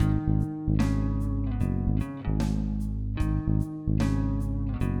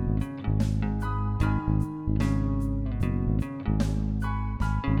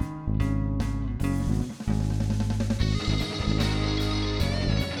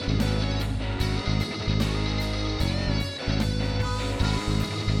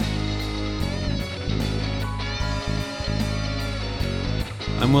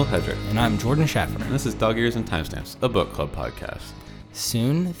I'm Will Hedrick. And I'm Jordan Schaffer. And this is Dog Ears and Timestamps, a book club podcast.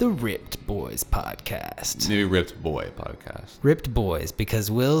 Soon, the Ripped Boys podcast. Maybe Ripped Boy podcast. Ripped Boys,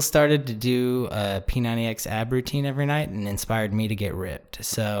 because Will started to do a P90X ab routine every night and inspired me to get ripped.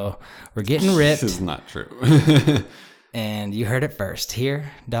 So, we're getting ripped. This is not true. And you heard it first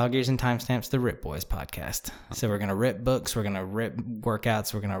here, Dog Ears and Timestamps, the Ripped Boys podcast. So, we're going to rip books, we're going to rip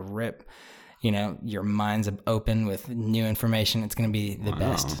workouts, we're going to rip... your mind's open with new information. It's going to be the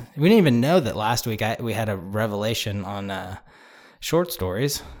best. We didn't even know that last week we had a revelation on short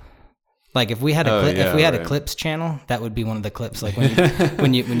stories. Like if we had a clips channel, that would be one of the clips. Like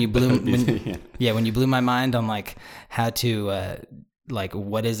when you blew my mind on like how to like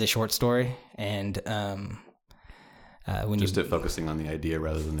what is a short story and focusing on the idea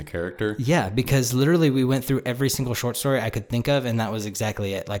rather than the character. Yeah, because literally we went through every single short story I could think of, and that was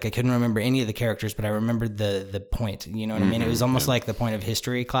exactly it. Like I couldn't remember any of the characters, but I remembered the point. You know what I mean? It was almost like the point of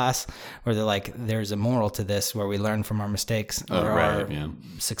history class, where they're like, "There's a moral to this, where we learn from our mistakes or our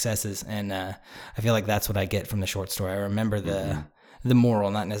successes." And I feel like that's what I get from the short story. I remember the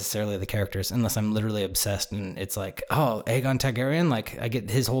moral, not necessarily the characters, unless I'm literally obsessed and it's like, oh, Aegon Targaryen, like I get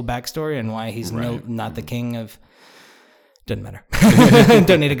his whole backstory and why he's not the king of. Doesn't matter.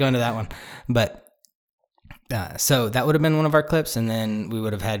 Don't need to go into that one. But so that would have been one of our clips, and then we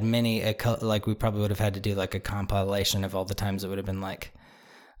would have had we probably would have had to do like a compilation of all the times it would have been like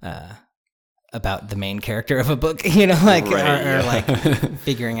about the main character of a book, or like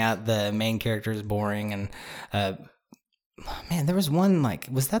figuring out the main character is boring. And man, there was one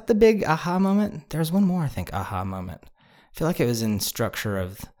was that the big aha moment? There was one more, I think, aha moment. I feel like it was in structure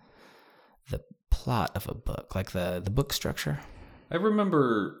of the plot of a book, like the book structure. I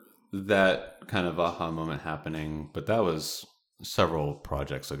remember that kind of aha moment happening, but that was several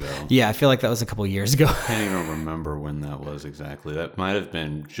projects ago. Yeah, I feel like that was a couple years ago. I can't even remember when that was exactly. That might have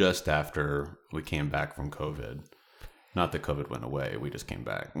been just after we came back from COVID. Not that COVID went away, we just came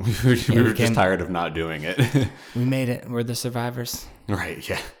back. We were just tired of not doing it. We made it. We're the survivors. Right,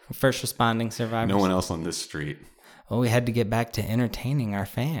 yeah. First responding survivors. No one else on this street. Well, we had to get back to entertaining our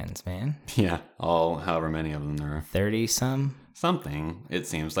fans, man. Yeah, however many of them there are. 30-some? Something, it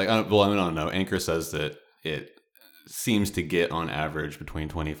seems like. I don't know. Anchor says that it seems to get, on average, between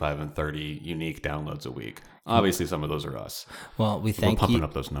 25 and 30 unique downloads a week. Obviously, some of those are us. Well, we're pumping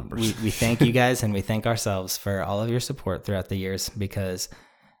up those numbers. We thank you guys, and we thank ourselves for all of your support throughout the years, because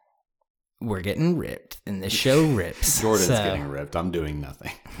we're getting ripped, and the show rips. Jordan's getting ripped. I'm doing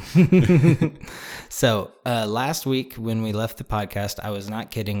nothing. So last week when we left the podcast, I was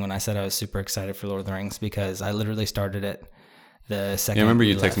not kidding when I said I was super excited for Lord of the Rings, because I literally started it the second. Yeah, I remember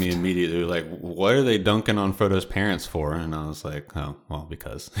you texted me immediately like, "What are they dunking on Frodo's parents for?" And I was like, "Oh, well,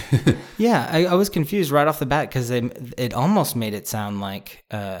 because." Yeah, I was confused right off the bat, because it almost made it sound like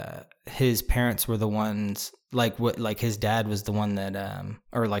his parents were the ones. Like his dad was the one that,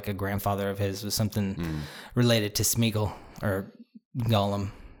 or like a grandfather of his was something related to Smeagol or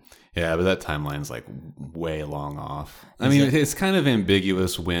Gollum. Yeah, but that timeline's like way long off. It's kind of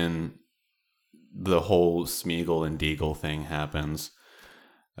ambiguous when the whole Smeagol and Deagle thing happens,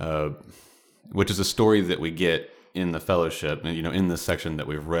 which is a story that we get in the Fellowship. And, in this section that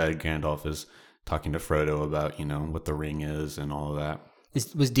we've read, Gandalf is talking to Frodo about, what the ring is and all of that.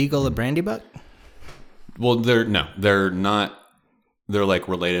 Was Deagle a brandy buck? Well, they're not. They're like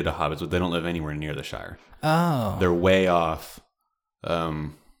related to hobbits, but they don't live anywhere near the Shire. Oh, they're way off.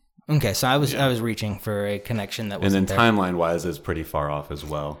 Okay, so I was reaching for a connection that wasn't there. And then timeline-wise, it's pretty far off as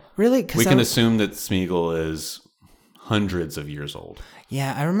well. Really? We can assume that Smeagol is hundreds of years old.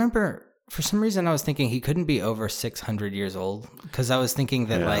 Yeah, I remember. For some reason, I was thinking he couldn't be over 600 years old, because I was thinking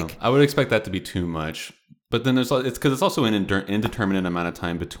that I would expect that to be too much. But then it's because it's also an indeterminate amount of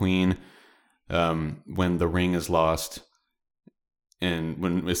time between. When the ring is lost and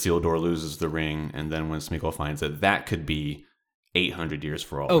when Isildur loses the ring, and then when Smeagol finds it, that could be 800 years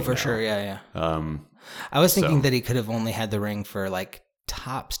for all. Oh, for sure. Yeah. I was thinking that he could have only had the ring for like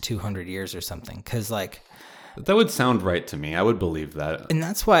tops 200 years or something. Because that would sound right to me. I would believe that. And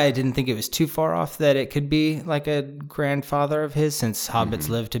that's why I didn't think it was too far off that it could be like a grandfather of his, since hobbits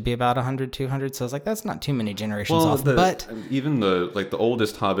live to be about 100, 200. So I was like, that's not too many generations off. But even the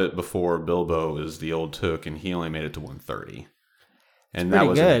oldest hobbit before Bilbo is the Old Took, and he only made it to 130. And that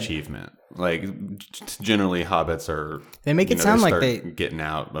was an achievement. Like, generally hobbits are... They make it sound like they... getting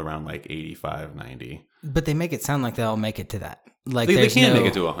out around like 85, 90. But they make it sound like they all make it to that. Like they can't make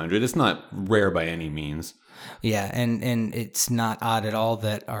it to 100. It's not rare by any means. Yeah, and it's not odd at all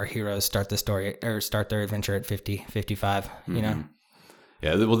that our heroes start the story or start their adventure at 50, 55,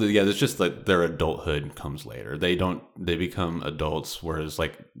 Yeah, well, yeah. It's just like their adulthood comes later. They become adults, whereas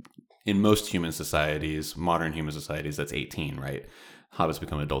like in most human societies, modern human societies, that's 18, right? Hobbits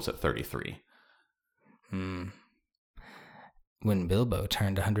become adults at 33. When Bilbo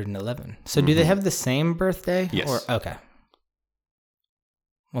turned 111. So do they have the same birthday? Yes. Okay.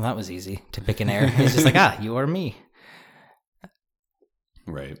 Well, that was easy to pick an heir. It's just like, you or me.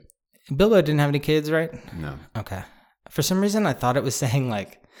 Right. Bilbo didn't have any kids, right? No. Okay. For some reason, I thought it was saying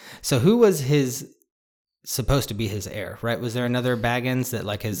like, so who was supposed to be his heir, right? Was there another Baggins that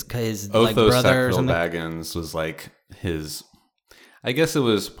like his like Otho brother or Sackville something? Baggins was like his. I guess it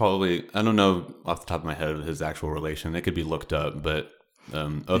was probably, I don't know off the top of my head his actual relation. It could be looked up, but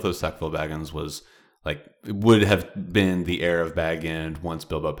Otho Sackville Baggins was like would have been the heir of Bag End once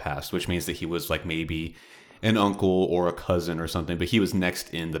Bilbo passed, which means that he was like maybe an uncle or a cousin or something, but he was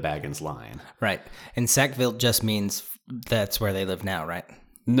next in the Baggins line. Right. And Sackville just means that's where they live now, right?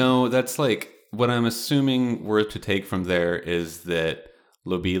 No, that's like what I'm assuming we're to take from there is that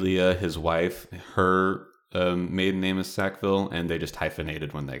Lobelia, his wife, her maiden name is Sackville, and they just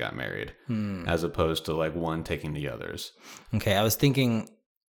hyphenated when they got married, as opposed to like one taking the others. Okay, I was thinking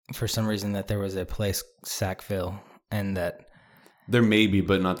for some reason that there was a place Sackville, and that there may be,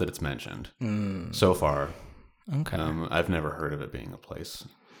 but not that it's mentioned so far. Okay. I've never heard of it being a place.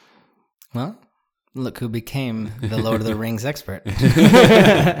 Well, look who became the Lord of the Rings expert.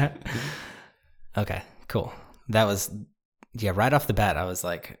 Okay, cool. That was, right off the bat, I was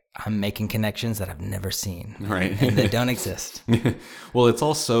like, I'm making connections that I've never seen. Right. And that don't exist. Well, it's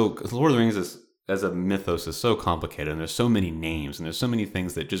also, Lord of the Rings as a mythos is so complicated, and there's so many names, and there's so many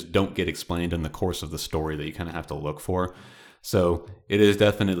things that just don't get explained in the course of the story that you kind of have to look for. So it is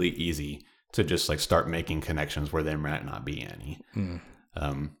definitely easy to just like start making connections where there might not be any.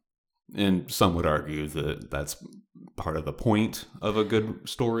 And some would argue that that's part of the point of a good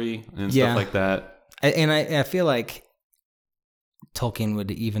story and stuff like that. And I feel like Tolkien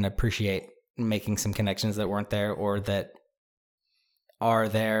would even appreciate making some connections that weren't there or that are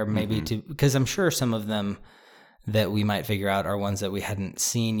there maybe because I'm sure some of them that we might figure out are ones that we hadn't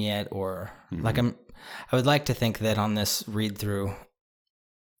seen yet, or like I would like to think that on this read through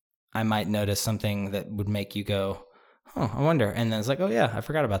I might notice something that would make you go, oh, I wonder. And then it's like, oh yeah, I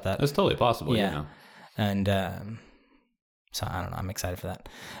forgot about that. That's totally possible. Yeah. And so I don't know. I'm excited for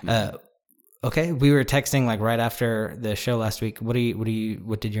that. Okay. We were texting like right after the show last week. What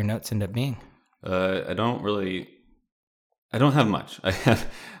did your notes end up being? I don't have much. I have,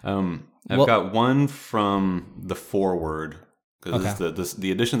 I've got one from the foreword because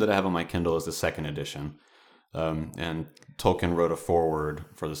the edition that I have on my Kindle is the second edition. And Tolkien wrote a foreword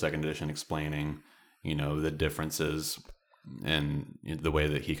for the second edition explaining, the differences and the way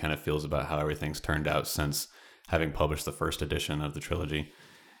that he kind of feels about how everything's turned out since having published the first edition of the trilogy.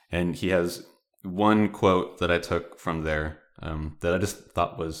 And he has one quote that I took from there that I just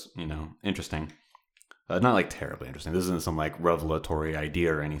thought was, interesting. Not like terribly interesting. This isn't some like revelatory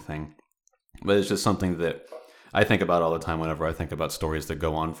idea or anything, but it's just something that I think about all the time whenever I think about stories that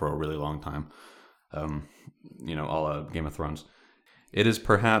go on for a really long time. A la Game of Thrones. It is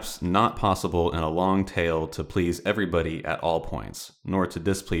perhaps not possible in a long tale to please everybody at all points, nor to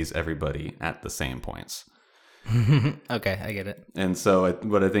displease everybody at the same points. Okay, I get it. And so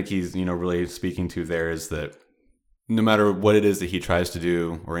what I think he's, really speaking to there is that no matter what it is that he tries to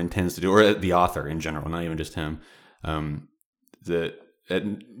do or intends to do, or the author in general, not even just him, the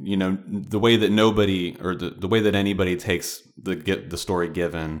way that nobody or the way that anybody takes the story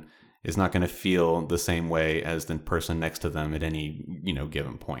given is not going to feel the same way as the person next to them at any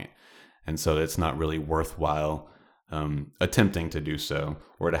given point. And so it's not really worthwhile attempting to do so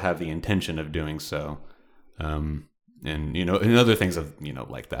or to have the intention of doing so. And other things of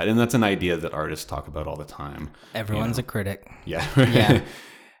like that. And that's an idea that artists talk about all the time. Everyone's a critic. Yeah. Yeah.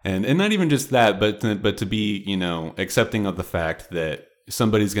 and not even just that, but to be, accepting of the fact that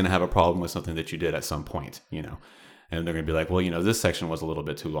somebody's going to have a problem with something that you did at some point, and they're going to be like, well, this section was a little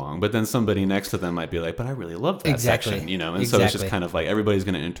bit too long. But then somebody next to them might be like, but I really love that section, And so it's just kind of like everybody's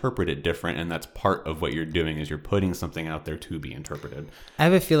going to interpret it different. And that's part of what you're doing is you're putting something out there to be interpreted. I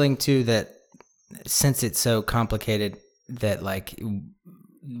have a feeling, too, that since it's so complicated that, like,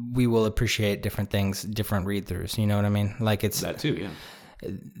 we will appreciate different things, different read-throughs. You know what I mean? Like, it's... That, too, yeah.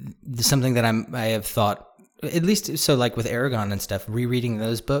 Something that I have thought, at least, so, like, with Aragon and stuff, rereading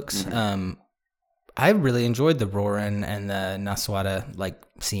those books... I really enjoyed the Roran and the Naswada like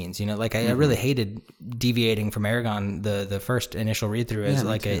scenes. You know, like I really hated deviating from Aragon the first initial read through as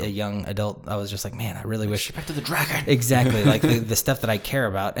like a young adult. I was just like, man, I really wish Back to the dragon. exactly like the stuff that I care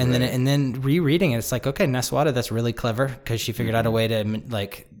about. And then rereading it, it's like, okay, Naswada, that's really clever because she figured out a way to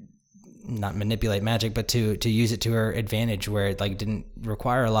like not manipulate magic, but to use it to her advantage, where it like didn't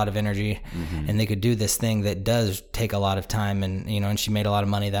require a lot of energy, and they could do this thing that does take a lot of time, and you know, and she made a lot of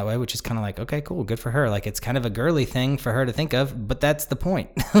money that way, which is kind of like, okay, cool, good for her. Like it's kind of a girly thing for her to think of, but that's the point.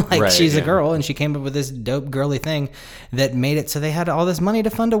 Like she's a girl, and she came up with this dope girly thing that made it so they had all this money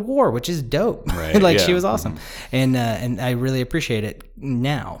to fund a war, which is dope. Right. Like she was awesome, and I really appreciate it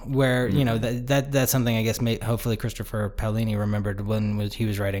now. Where you know that's something I guess hopefully Christopher Paolini remembered when he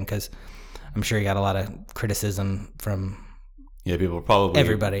was writing, because I'm sure he got a lot of criticism from people probably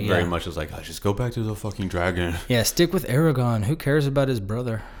everybody. Very much is like, oh, just go back to the fucking dragon. Yeah, stick with Aragon. Who cares about his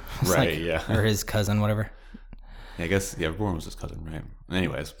brother? It's or his cousin, whatever. I guess Roran was his cousin, right?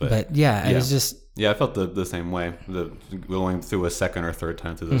 Anyways, but yeah, it was just I felt the same way. Going through a second or third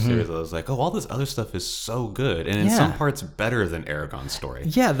time through the series, I was like, oh, all this other stuff is so good, and in some parts better than Aragon's story.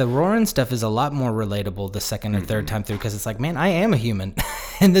 Yeah, the Roran stuff is a lot more relatable the second or third time through, because it's like, man, I am a human,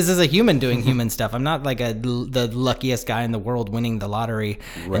 and this is a human doing human stuff. I'm not like the luckiest guy in the world winning the lottery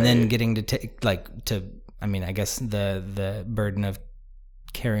and then getting to take I mean, I guess the burden of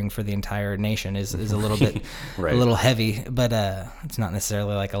caring for the entire nation is a little bit a little heavy, but it's not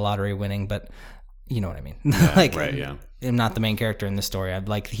necessarily like a lottery winning, but you know what I mean. I'm not the main character in the story.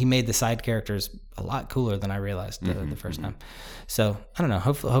 He made the side characters a lot cooler than I realized the first time. So I don't know,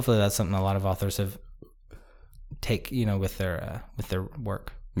 hopefully that's something a lot of authors have take, you know, with their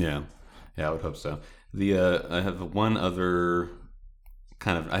work. I would hope so. I have one other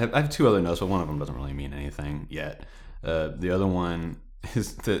kind of I have two other notes, but one of them doesn't really mean anything yet. The other one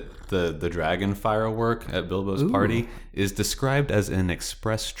is that the dragon firework at Bilbo's party is described as an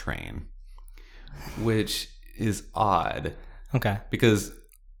express train, which is odd. Okay. Because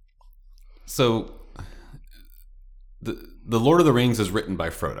the Lord of the Rings is written by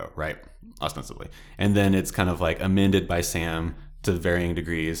Frodo, right? Ostensibly. And then it's kind of like amended by Sam to varying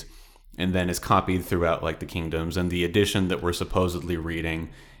degrees, and then is copied throughout like the kingdoms. And the edition that we're supposedly reading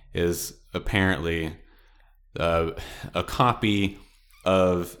is apparently a copy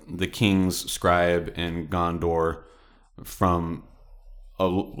of the king's scribe in Gondor from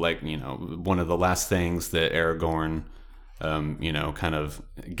one of the last things that Aragorn kind of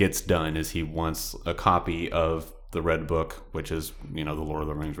gets done is he wants a copy of the Red Book, which is, you know, the Lord of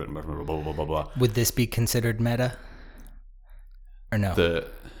the Rings written by blah blah blah blah blah. Would this be considered meta or no?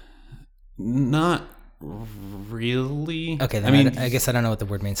 Not really. Okay, then I guess I don't know what the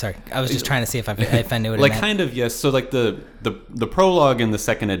word means. Sorry, I was just trying to see if I knew what it meant. Kind of, yes. So like the prologue in the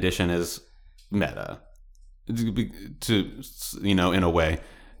second edition is meta, to you know, in a way,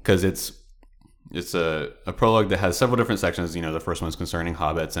 because it's a prologue that has several different sections. You know, the first one's concerning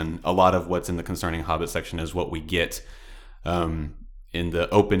hobbits, and a lot of what's in the concerning hobbit section is what we get in the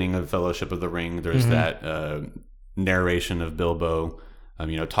opening of Fellowship of the Ring. There's that narration of Bilbo,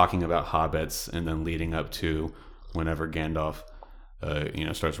 talking about hobbits, and then leading up to whenever Gandalf,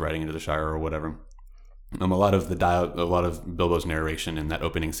 starts riding into the Shire or whatever. A lot of Bilbo's narration in that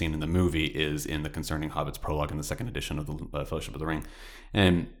opening scene in the movie is in the Concerning Hobbits prologue in the second edition of the Fellowship of the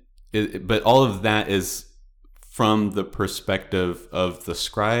Ring, but all of that is from the perspective of the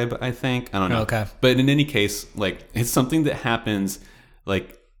scribe, I think. I don't know. Okay. But in any case, like, it's something that happens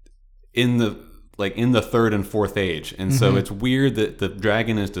like in the third and fourth age, and so it's weird that the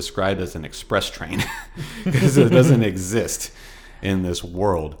dragon is described as an express train because it doesn't exist in this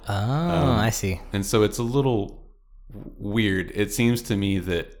world. I see. And so it's a little weird. It seems to me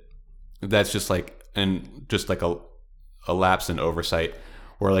that that's just like a lapse in oversight,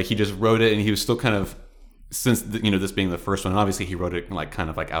 where like he just wrote it and he was still kind of, since this being the first one, obviously he wrote it like kind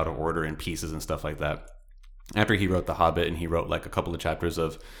of like out of order in pieces and stuff like that. After he wrote The Hobbit and he wrote like a couple of chapters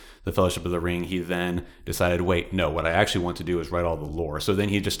of the Fellowship of the Ring, he then decided, wait, no, what I actually want to do is write all the lore. So then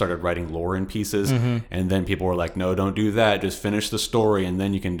he just started writing lore in pieces, and then people were like, no, don't do that. Just finish the story, and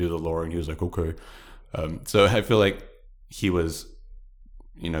then you can do the lore. And he was like, okay. So I feel like he was,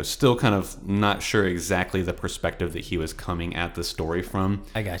 still kind of not sure exactly the perspective that he was coming at the story from.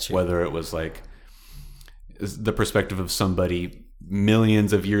 I got you. Whether it was like the perspective of somebody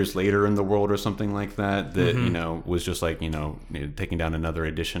millions of years later in the world or something like that was just like taking down another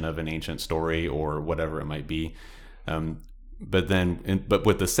edition of an ancient story or whatever it might be, but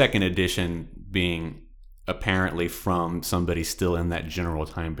with the second edition being apparently from somebody still in that general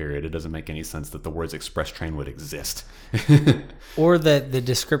time period, it doesn't make any sense that the words express train would exist. Or that the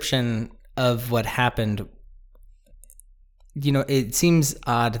description of what happened, it seems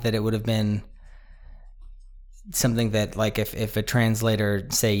odd that it would have been something that, like, if a translator,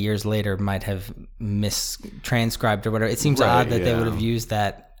 say years later, might have mistranscribed or whatever. It seems odd that they would have used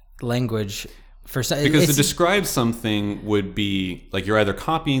that language for because to describe something would be like you're either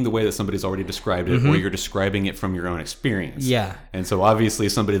copying the way that somebody's already described it, or you're describing it from your own experience. Yeah. And so obviously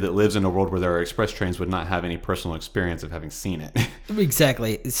somebody that lives in a world where there are express trains would not have any personal experience of having seen it.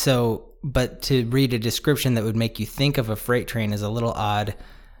 Exactly. So, but to read a description that would make you think of a freight train is a little odd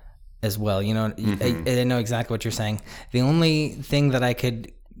as well. I know exactly what you're saying. The only thing that I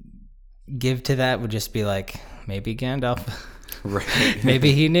could give to that would just be like, maybe Gandalf. Right.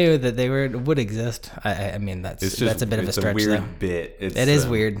 Maybe he knew that they would exist. I mean, that's a bit of a stretch. It's a weird though. bit. It is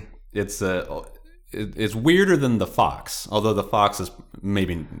weird. It's weirder than the fox. Although the fox is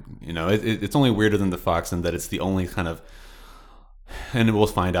maybe it's only weirder than the fox in that it's the only kind of, and we'll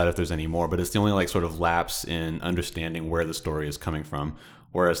find out if there's any more. But it's the only like sort of lapse in understanding where the story is coming from.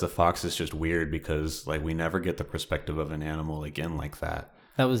 Whereas the fox is just weird because like we never get the perspective of an animal again like that.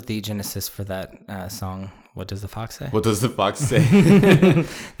 That was the genesis for that song. What does the fox say? What does the fox say?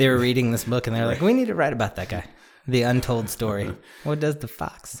 They were reading this book and they were like, we need to write about that guy. The untold story. What does the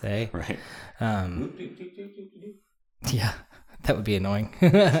fox say? Right. Yeah, that would be annoying.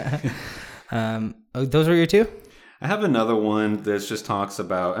 Those were your two? I have another one that just talks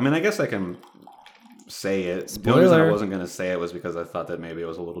about, I mean, I guess I can say it. Spoiler. The only reason I wasn't going to say it was because I thought that maybe it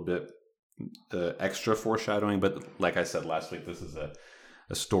was a little bit extra foreshadowing. But like I said last week, this is a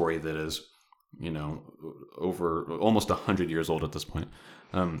story that is, over almost 100 years old at this point.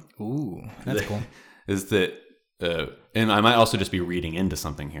 Ooh, that's cool. Is that, and I might also just be reading into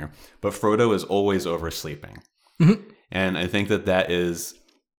something here, but Frodo is always oversleeping. Mm-hmm. And I think that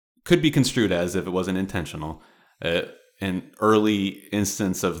could be construed as, if it wasn't intentional, an early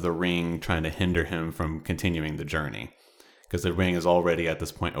instance of the ring trying to hinder him from continuing the journey. Because the ring is already at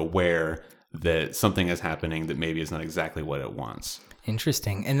this point aware that something is happening that maybe is not exactly what it wants.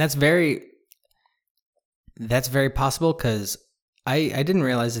 Interesting. And that's very possible, because I didn't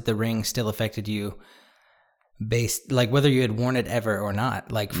realize that the ring still affected you based, like, whether you had worn it ever or not.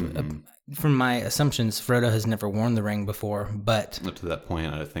 Like, from my assumptions, Frodo has never worn the ring before, but up to that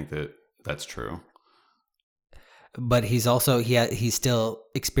point, I think that's true. But he's also he's still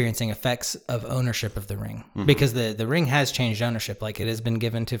experiencing effects of ownership of the ring, because the ring has changed ownership. Like, it has been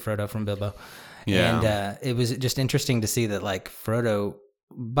given to Frodo from Bilbo. Yeah. And it was just interesting to see that, like, Frodo,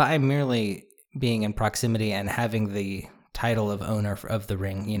 by merely being in proximity and having the title of owner of the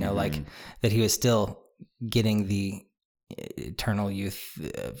ring, like, that he was still getting the eternal youth,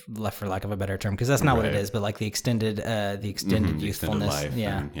 left for lack of a better term, because that's not what it is, but like the extended youthfulness. Extended life,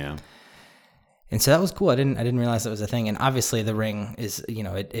 yeah. And so that was cool. I didn't realize that was a thing. And obviously the ring is,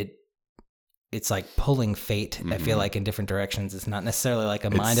 it's like pulling fate. I feel like in different directions. It's not necessarily like a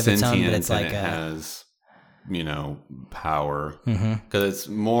mind of its own, but it's like it has, power, because it's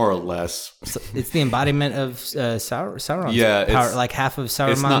more or less. It's the embodiment of Sauron's power. Like half of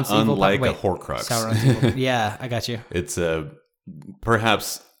Sauron's evil. It's not unlike power. a Horcrux. Sauron's evil. Yeah, I got you. It's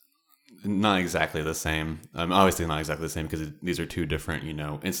perhaps not exactly the same. Obviously not exactly the same, because these are two different,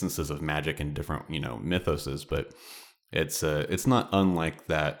 instances of magic and different, mythoses. But it's not unlike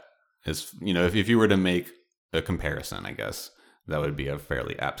that. As if you were to make a comparison, I guess that would be a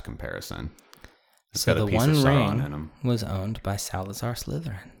fairly apt comparison. It's so got a the piece one of Sauron ring in him. was owned by Salazar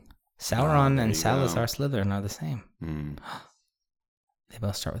Slytherin. Sauron and Salazar Slytherin are the same. They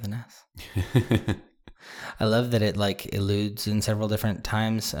both start with an S. I love that it like alludes in several different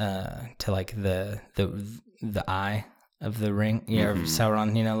times to like the eye of the ring, of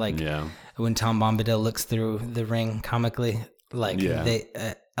Sauron. Like when Tom Bombadil looks through the ring comically, like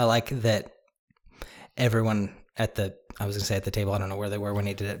I like that everyone at the table, I don't know where they were when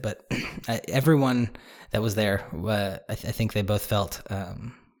he did it, but everyone that was there, I think they both felt,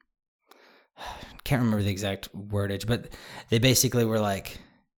 can't remember the exact wordage, but they basically were like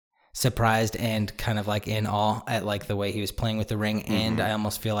surprised and kind of like in awe at like the way he was playing with the ring. And I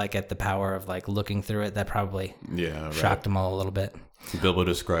almost feel like at the power of like looking through it, that probably shocked them all a little bit. Bilbo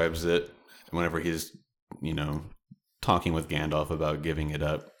describes it whenever he's, talking with Gandalf about giving it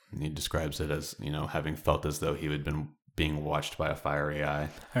up. He describes it as, having felt as though he had been being watched by a fiery eye.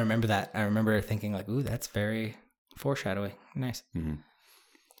 I remember that. I remember thinking like, ooh, that's very foreshadowing. Nice.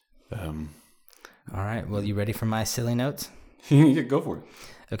 All right. Well, you ready for my silly notes? Yeah, go for it.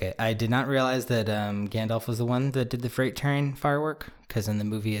 Okay. I did not realize that Gandalf was the one that did the freight train firework, because in the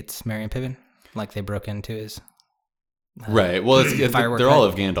movie it's Merry and Pippin. Like they broke into his Right. Well, Firework they're all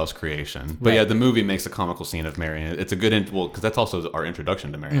fight. of Gandalf's creation. But Right. yeah, the movie makes a comical scene of Merry. It's a good, because that's also our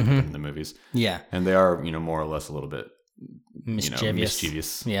introduction to Merry and Pippin in the movies. Yeah. And they are, more or less a little bit, Mischievous.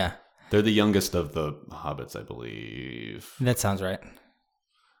 mischievous. Yeah. They're the youngest of the hobbits, I believe. That sounds right.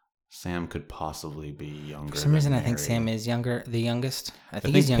 Sam could possibly be younger. For some reason, than I think Merry. Sam is the youngest. I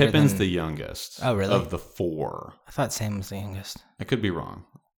think I he's think younger Pippin's than... the youngest. Oh, really? Of the four. I thought Sam was the youngest. I could be wrong.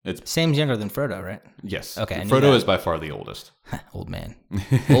 It's Sam's younger than Frodo, right? yes. Okay, I knew Frodo that. is by far the oldest. Old man.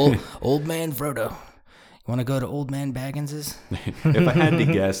 old man Frodo. You want to go to Old Man Baggins's? If I had to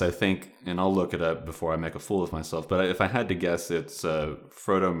guess, I think, and I'll look it up before I make a fool of myself, but if I had to guess, it's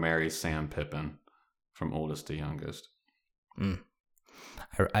Frodo, Merry, Sam, Pippin, from oldest to youngest.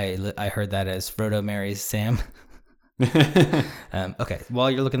 I heard that as Frodo marries Sam. Okay, while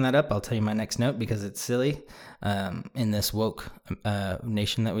you're looking that up, I'll tell you my next note because it's silly. In this woke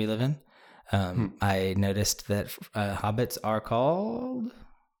nation that we live in, I noticed that hobbits are called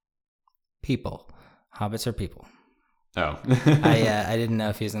people. Hobbits are people. Oh. I didn't know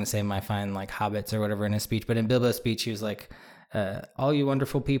if he was going to say my fine like hobbits or whatever in his speech, but in Bilbo's speech he was like, all you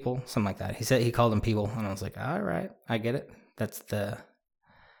wonderful people, something like that. He called them people, and I was like, all right, I get it. That's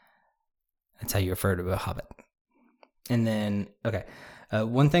how you refer to a hobbit. And then, okay,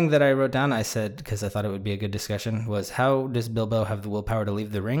 one thing that I wrote down, I said, because I thought it would be a good discussion, was how does Bilbo have the willpower to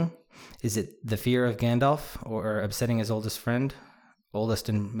leave the ring? Is it the fear of Gandalf or upsetting his oldest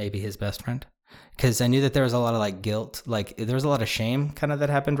and maybe his best friend? Because I knew that there was a lot of like guilt, like there was a lot of shame kind of that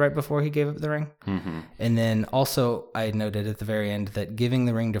happened right before he gave up the ring. Mm-hmm. And then also I noted at the very end that giving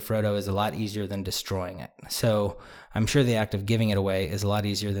the ring to Frodo is a lot easier than destroying it. So I'm sure the act of giving it away is a lot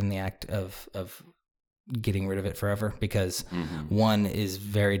easier than the act of getting rid of it forever, because one is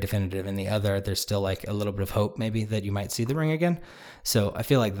very definitive and the other there's still like a little bit of hope maybe that you might see the ring again. So I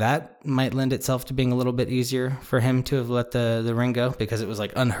feel like that might lend itself to being a little bit easier for him to have let the ring go, because it was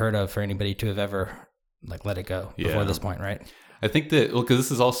like unheard of for anybody to have ever like let it go before this point, right? I think that, because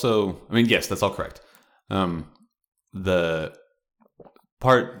this is also, I mean, yes, that's all correct. The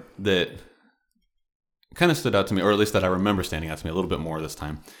part that kind of stood out to me, or at least that I remember standing out to me a little bit more this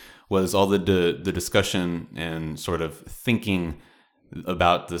time, was all the discussion and sort of thinking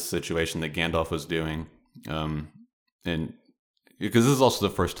about this situation that Gandalf was doing. And because this is also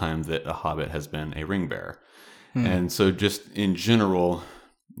the first time that a hobbit has been a ring bearer. And so just in general,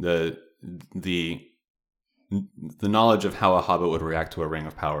 the knowledge of how a hobbit would react to a ring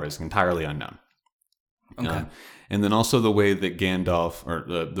of power is entirely unknown. Okay. And then also the way that Gandalf, or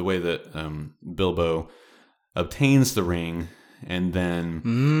the way that Bilbo obtains the ring and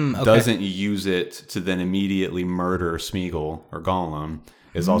then doesn't use it to then immediately murder Smeagol or Gollum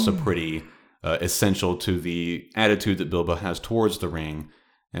is also pretty essential to the attitude that Bilbo has towards the ring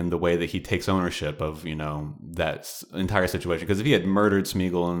and the way that he takes ownership of, that entire situation. Because if he had murdered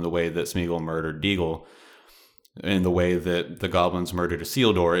Smeagol in the way that Smeagol murdered Deagol, in the way that the goblins murdered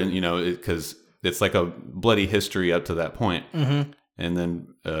Isildur, and because it's like a bloody history up to that point. And then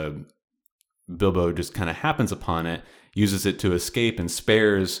Bilbo just kind of happens upon it, uses it to escape, and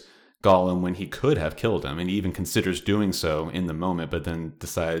spares Gollum when he could have killed him, and he even considers doing so in the moment, but then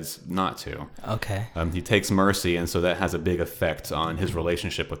decides not to. Okay. He takes mercy, and so that has a big effect on his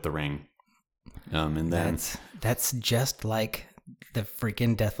relationship with the ring. And then that's just like the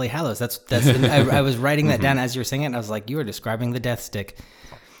freaking Deathly Hallows. I was writing that down as you were saying it, and I was like, you were describing the Death Stick.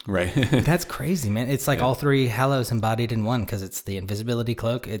 Right. That's crazy, man. It's like all three Hallows embodied in one, because it's the invisibility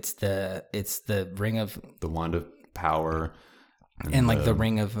cloak, it's the ring of the wand of power, and like the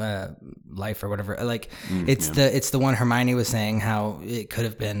ring of life or whatever. Like it's the one Hermione was saying how it could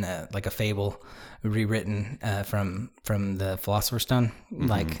have been like a fable rewritten from the Philosopher's Stone,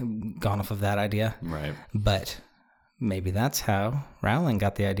 like gone off of that idea. Right. But maybe that's how Rowling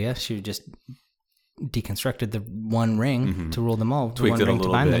got the idea. She just deconstructed the one ring to rule them all. Tweaked it a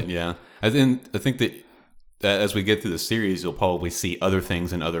little bit, yeah. I think that as we get through the series, you'll probably see other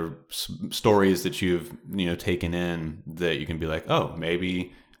things and other stories that you've taken in that you can be like, oh,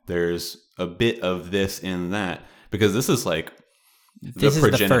 maybe there's a bit of this in that, because this is like this is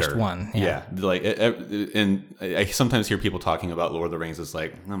progenitor. The first one, yeah. Like, and I sometimes hear people talking about Lord of the Rings as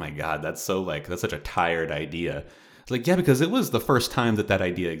like, oh my god, that's such a tired idea. It's like, yeah, because it was the first time that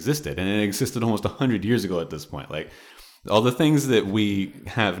idea existed, and it existed almost 100 years ago at this point. Like, all the things that we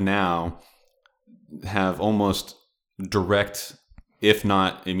have now have almost direct, if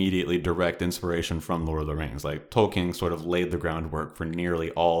not immediately direct, inspiration from Lord of the Rings. Like, Tolkien sort of laid the groundwork for nearly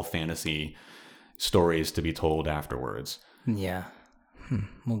all fantasy stories to be told afterwards. Yeah.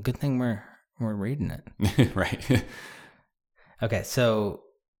 Well, good thing we're reading it. Right. Okay, so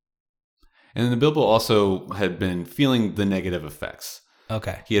And then Bilbo also had been feeling the negative effects.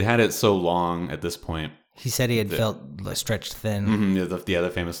 Okay. He had it so long at this point. He said he had felt stretched thin.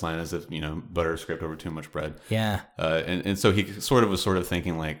 The famous line is, if butter scraped over too much bread. Yeah. And so he was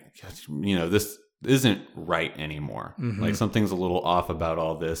thinking like, this isn't right anymore. Like something's a little off about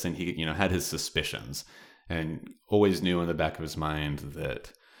all this, and he had his suspicions, and always knew in the back of his mind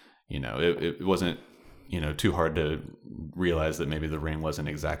that it wasn't too hard to realize that maybe the ring wasn't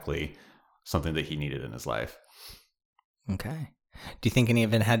exactly something that he needed in his life. Okay. Do you think any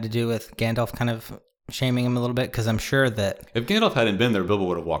of it had to do with Gandalf kind of shaming him a little bit? Because I'm sure that if Gandalf hadn't been there, Bilbo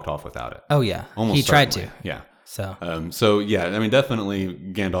would have walked off without it. Oh yeah, almost he tried certainly. to. Yeah. So yeah, I mean, definitely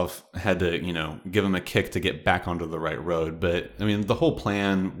Gandalf had to give him a kick to get back onto the right road. But I mean, the whole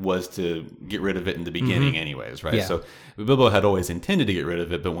plan was to get rid of it in the beginning, anyways, right? Yeah. So Bilbo had always intended to get rid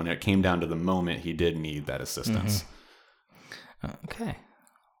of it, but when it came down to the moment, he did need that assistance. Okay.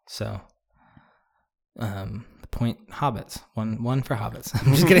 So, the point, hobbits. One for hobbits.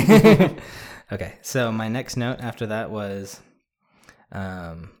 I'm just kidding. Okay. So my next note after that was,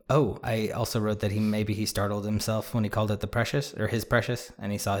 I also wrote that he startled himself when he called it the precious, or his precious,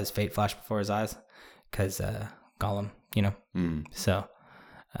 and he saw his fate flash before his eyes, because Gollum, So,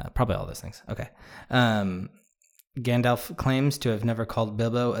 probably all those things. Okay. Gandalf claims to have never called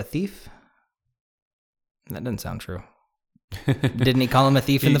Bilbo a thief. That doesn't sound true. Didn't he call him a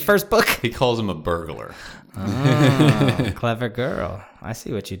thief in the first book? He calls him a burglar. Oh, clever girl. I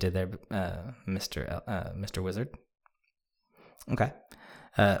see what you did there, Mr. Wizard. Okay.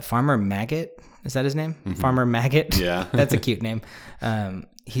 Farmer Maggot, is that his name? Farmer Maggot? Yeah. That's a cute name.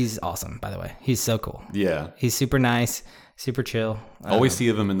 He's awesome, by the way. He's so cool. Yeah. He's super nice, super chill. All we see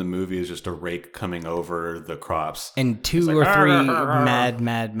of him in the movie is just a rake coming over the crops. And two or three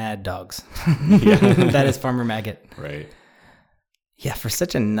mad dogs. Yeah. That is Farmer Maggot. Right. Yeah, for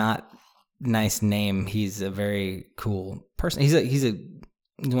such a not nice name, he's a very cool person. He's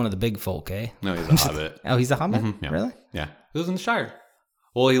one of the big folk, eh? No, he's a hobbit. Oh, he's a hobbit? Yeah. Really? Yeah. He lives in the Shire.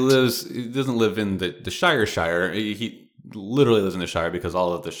 Well, he doesn't live in the Shire. He literally lives in the Shire because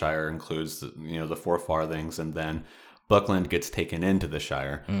all of the Shire includes, the Four Farthings, and then Buckland gets taken into the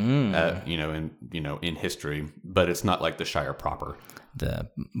Shire, in history, but it's not like the Shire proper. The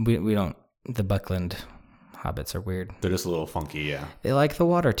Buckland hobbits are weird. They're just a little funky, yeah. They like the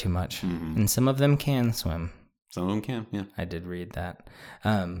water too much, and some of them can swim. Some of them can, yeah. I did read that.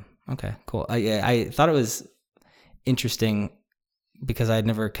 Okay, cool. I thought it was interesting because I had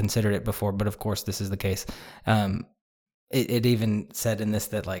never considered it before, but of course this is the case. It even said in this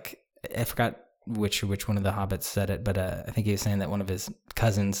that, like, I forgot which one of the hobbits said it, but I think he was saying that one of his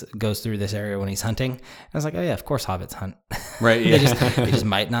cousins goes through this area when he's hunting. I was like, oh yeah, of course hobbits hunt. Right. Yeah. they just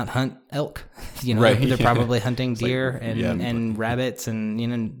might not hunt elk. Right, they're probably hunting it's deer like, and rabbits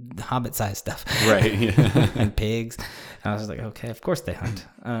and hobbit sized stuff. Right. Yeah. And pigs. And I was like, okay, of course they hunt.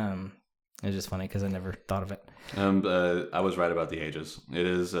 It was just funny because I never thought of it. I was right about the ages. It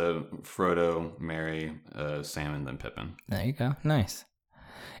is Frodo, Merry, Sam, and then Pippin. There you go. Nice.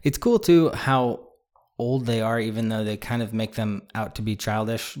 It's cool too how old they are, even though they kind of make them out to be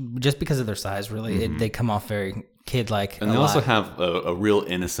childish, just because of their size. Really, they come off very kid-like. And they also have a real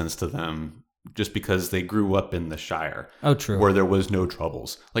innocence to them, just because they grew up in the Shire. Oh, true. Where there was no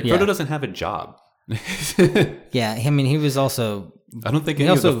troubles. Like Yeah. Frodo doesn't have a job. Yeah, I mean, he was also. I don't think any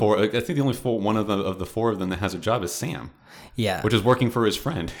of the four. I think the only one of the four of them that has a job is Sam. Yeah. Which is working for his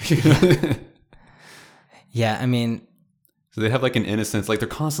friend. Yeah, I mean. So they have like an innocence, like they're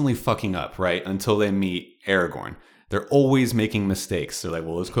constantly fucking up, right? Until they meet Aragorn. They're always making mistakes. They're like,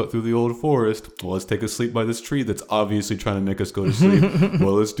 well, let's cut through the old forest. Well, let's take a sleep by this tree that's obviously trying to make us go to sleep.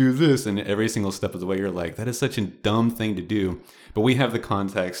 Well, let's do this. And every single step of the way, you're like, that is such a dumb thing to do. But we have the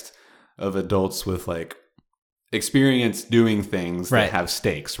context of adults with like experience doing things that have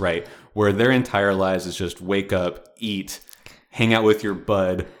stakes, right? Where their entire lives is just wake up, eat, hang out with your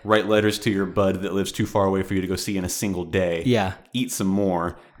bud, write letters to your bud that lives too far away for you to go see in a single day. Yeah. Eat some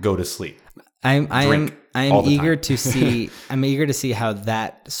more, go to sleep. I am eager time. to see. I'm eager to see how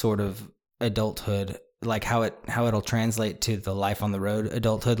that sort of adulthood, like how it'll translate to the life on the road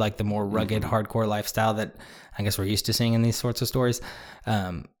adulthood, like the more rugged, hardcore lifestyle that I guess we're used to seeing in these sorts of stories.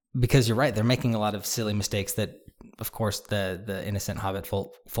 Because you're right, they're making a lot of silly mistakes that, of course, the innocent Hobbit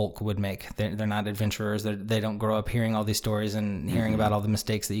folk would make. They're not adventurers. They don't grow up hearing all these stories and hearing about all the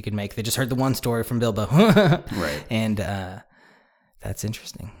mistakes that you could make. They just heard the one story from Bilbo, Right? And that's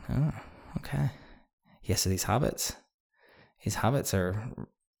interesting. Oh, okay. Yeah. So these hobbits are.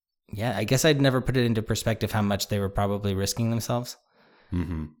 Yeah, I guess I'd never put it into perspective how much they were probably risking themselves.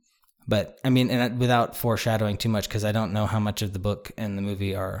 Mm-hmm. But I mean, and without foreshadowing too much, because I don't know how much of the book and the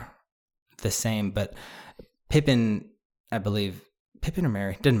movie are the same, but Pippin, I believe, Pippin or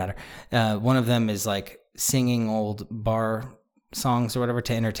Merry, didn't matter. One of them is like singing old bar songs or whatever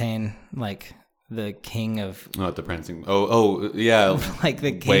to entertain like the king of the prancing. Yeah, like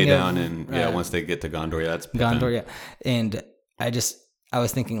the king way of, down and once they get to Gondor, that's Pippin. Gondor, yeah. And I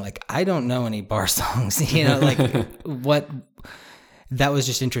was thinking like I don't know any bar songs, you know, like what. That was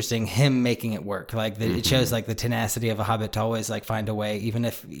just interesting. Him making it work, like it shows like the tenacity of a hobbit to always like find a way, even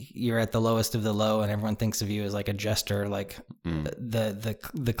if you're at the lowest of the low and everyone thinks of you as like a jester, like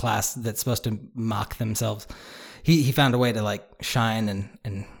the class that's supposed to mock themselves. He found a way to like shine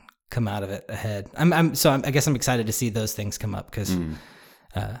and come out of it ahead. I guess I'm excited to see those things come up because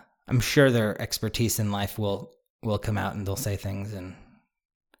I'm sure their expertise in life will come out and they'll say things. And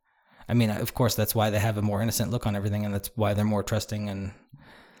I mean, of course, that's why they have a more innocent look on everything, and that's why they're more trusting, and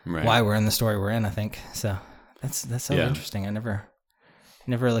why we're in the story we're in, I think. So that's so interesting. I never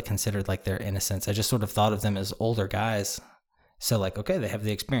really considered like their innocence. I just sort of thought of them as older guys. So like, okay, they have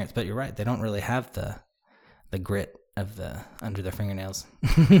the experience, but you're right, they don't really have the grit of the under their fingernails.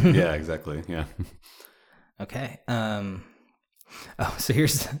 Yeah, exactly. Yeah. Okay. So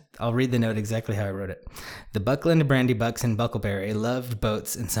I'll read the note exactly how I wrote it. The Buckland Brandybucks and Buckleberry loved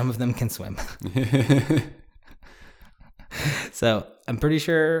boats, and some of them can swim. So I'm pretty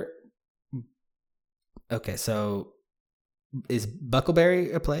sure. Okay, so is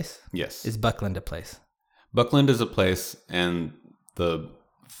Buckleberry a place? Yes. Is Buckland a place? Buckland is a place, and the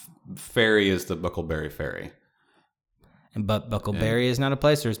ferry is the Buckleberry Ferry. And Buckleberry is not a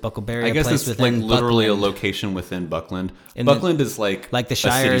place, or is Buckleberry I guess a place it's like literally Buckland? a location within Buckland. And Buckland is like the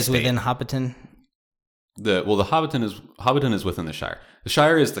Shire is within Hobbiton. The Hobbiton is within the Shire. The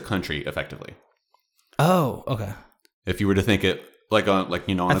Shire is the country, effectively. Oh, okay. If you were to think it on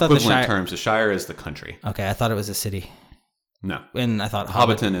equivalent terms, the Shire is the country. Okay, I thought it was a city. No, and I thought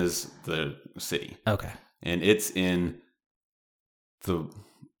Hobbiton is the city. Okay, and it's in the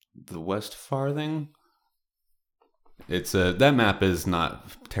West Farthing. It's that map is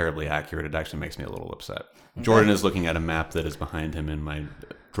not terribly accurate. It actually makes me a little upset. Okay. Jordan is looking at a map that is behind him in my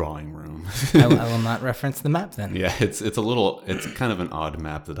drawing room. I will not reference the map then. Yeah, it's kind of an odd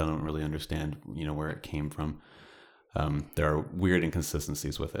map that I don't really understand, where it came from. There are weird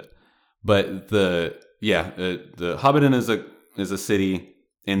inconsistencies with it. But the Hobbiton is a city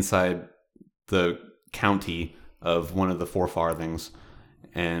inside the county of one of the Four Farthings,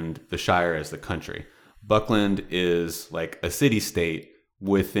 and the Shire is the country. Buckland is like a city-state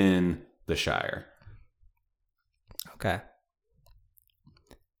within the Shire. Okay.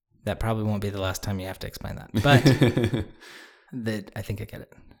 That probably won't be the last time you have to explain that. But I think I get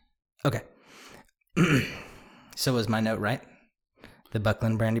it. Okay. So was my note right? The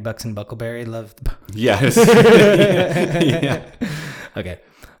Buckland Brandybucks and Buckleberry loved... Yes. Yeah. Okay.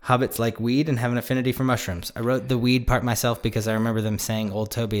 Hobbits like weed and have an affinity for mushrooms. I wrote the weed part myself because I remember them saying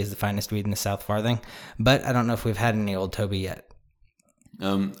Old Toby is the finest weed in the South Farthing, but I don't know if we've had any Old Toby yet.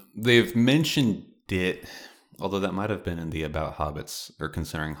 They've mentioned it, although that might have been in the About Hobbits or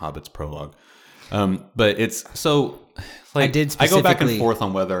Considering Hobbits prologue. But it's so like I go back and forth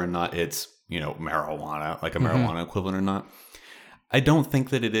on whether or not it's marijuana, like a marijuana equivalent or not. I don't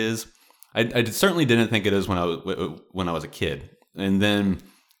think that it is. I certainly didn't think it is when I was a kid, and then.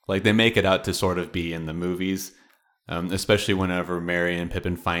 Like, they make it out to sort of be in the movies, especially whenever Merry and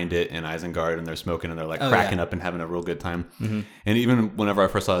Pippin find it in Isengard and they're smoking and they're, like, cracking up and having a real good time. Mm-hmm. And even whenever I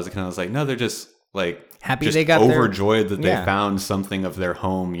first saw it as a kid, I was like, no, they're just, like, happy they got overjoyed that they found something of their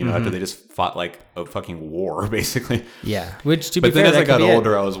home, after they just fought, like, a fucking war, basically. Yeah. Which, to be fair, then as I got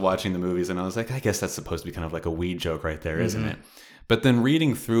older, I was watching the movies and I was like, I guess that's supposed to be kind of like a weed joke right there, isn't it? But then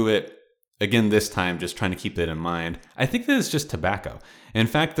reading through it, again, this time, just trying to keep that in mind, I think that it's just tobacco. In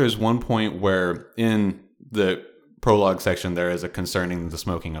fact, there's one point where in the prologue section, there is a concerning the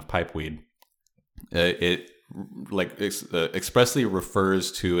smoking of pipeweed. It expressly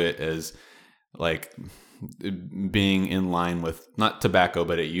refers to it as like being in line with not tobacco,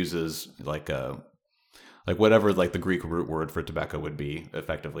 but it uses like whatever like the Greek root word for tobacco would be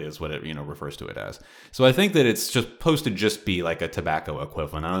effectively is what it refers to it as. So I think that it's just supposed to just be like a tobacco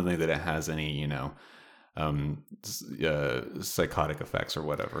equivalent. I don't think that it has any psychotic effects or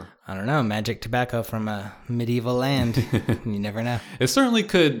whatever. I don't know, magic tobacco from a medieval land. You never know. It certainly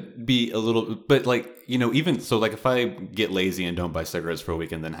could be a little, but like even so, like if I get lazy and don't buy cigarettes for a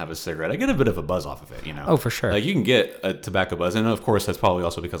week and then have a cigarette, I get a bit of a buzz off of it. Oh, for sure. Like you can get a tobacco buzz, and of course that's probably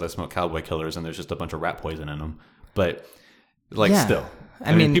also because I smoke Cowboy Killers and there's just a bunch of rat poison in them. But still.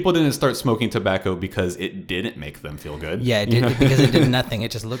 I mean, people didn't start smoking tobacco because it didn't make them feel good. Yeah, it did, because it did nothing.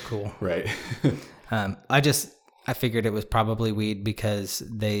 It just looked cool. Right. I I figured it was probably weed because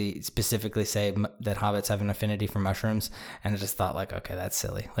they specifically say that hobbits have an affinity for mushrooms, and I just thought like, okay, that's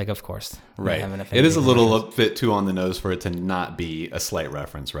silly. Like, of course, they Right. have an affinity It is a for little mushrooms. bit too on the nose for it to not be a slight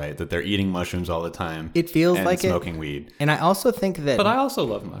reference, right? That they're eating mushrooms all the time. It feels and like smoking weed. And I also think that, But I also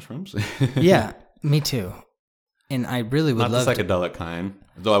love mushrooms. yeah, me too. And I really would Not the love to. psychedelic kind,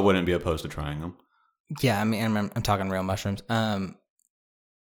 though I wouldn't be opposed to trying them. Yeah, I mean, I'm talking real mushrooms.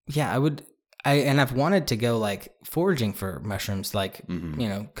 Yeah, I would. I've wanted to go like foraging for mushrooms, like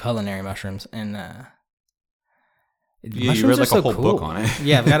culinary mushrooms, and You mushrooms read are like so a whole cool. book on it.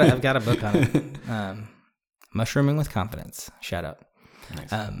 Yeah, I've got a book on it. Mushrooming with confidence. Shout out.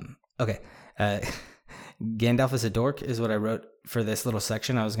 Nice. Okay. Gandalf is a dork is what I wrote for this little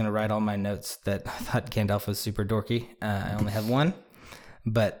section. I was going to write all my notes that I thought Gandalf was super dorky. I only have one,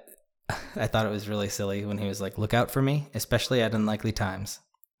 but I thought it was really silly when he was like, "Look out for me, especially at unlikely times."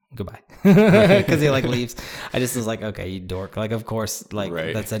 Goodbye, because he like leaves. I just was like, okay, you dork. Like, of course, like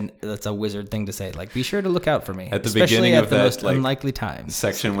Right. that's a wizard thing to say. Like, be sure to look out for me At the especially beginning at of the that, most like, unlikely times.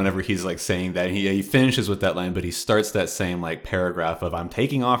 Section, whenever he's like saying that, he finishes with that line, but he starts that same like paragraph of, "I'm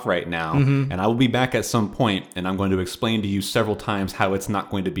taking off right now, Mm-hmm. and I will be back at some point, and I'm going to explain to you several times how it's not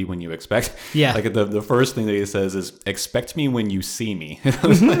going to be when you expect." Yeah. Like the first thing that he says is, "Expect me when you see me." I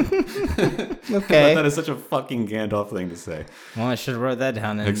was like, Okay. that is such a fucking Gandalf thing to say. Well, I should have wrote that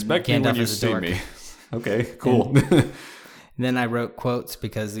down. And Expect me Gandalf when you is a see dork. me. Okay, cool. Then I wrote quotes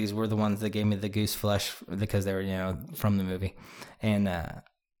because these were the ones that gave me the goose flesh because they were, from the movie and,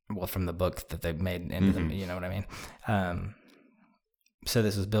 from the book that they made into the, you know what I mean? So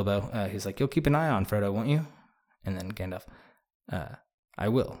this was Bilbo. He's like, "You'll keep an eye on Frodo, won't you?" And then Gandalf, "I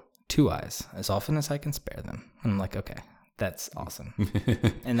will. 2 eyes, as often as I can spare them." And I'm like, okay, that's awesome.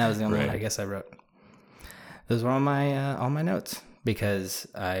 And that was the only one Right. I guess I wrote. Those were all my notes because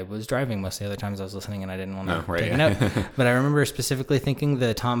I was driving most of the other times I was listening and I didn't want to Oh, right, take a yeah. note. But I remember specifically thinking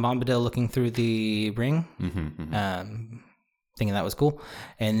the Tom Bombadil looking through the ring, thinking that was cool.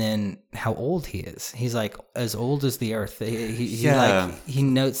 And then how old he is. He's like as old as the earth. Yeah. He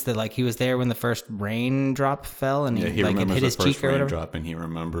notes that like he was there when the first raindrop fell and Yeah, he like it remembers hit the his first cheek or whatever. raindrop, and he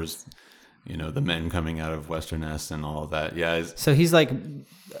remembers, the men coming out of Westerness and all of that. Yeah, So he's like,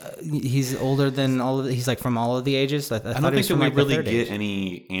 he's older than all of he's like from all of the ages. I I thought don't he was think that from we like the really third get age.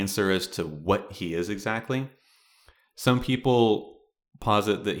 any answer as to what he is exactly. Some people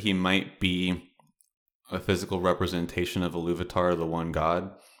posit that he might be a physical representation of Iluvatar, the one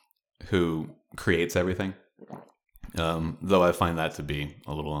god who creates everything. Though I find that to be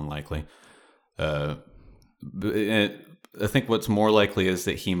a little unlikely. I think what's more likely is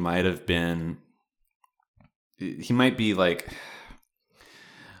that he might be like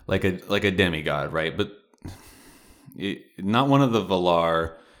a demigod, right? But not one of the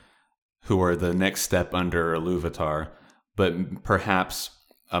Valar who are the next step under Iluvatar, but perhaps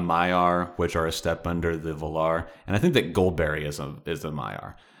a Maiar, which are a step under the Valar. And I think that Goldberry is a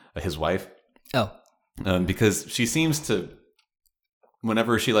Maiar, his wife, Oh, because she seems to.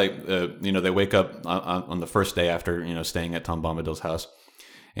 Whenever she they wake up on the first day after staying at Tom Bombadil's house,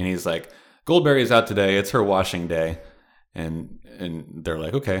 and he's like, "Goldberry's out today. It's her washing day," and they're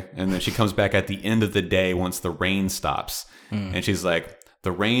like, "Okay." And then she comes back at the end of the day once the rain stops, and she's like,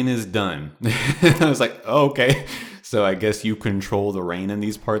 "The rain is done." I was like, oh, "Okay, so I guess you control the rain in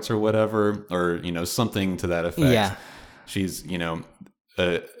these parts or whatever, or something to that effect." yeah. She's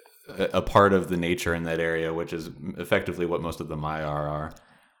a part of the nature in that area, which is effectively what most of the Maiar are.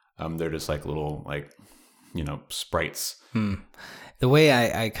 They're just like little, sprites. The way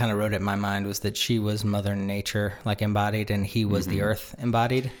I kind of wrote it in my mind was that she was Mother Nature, like embodied, and he was the Earth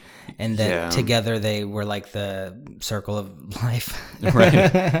embodied, and that Yeah. together they were like the circle of life.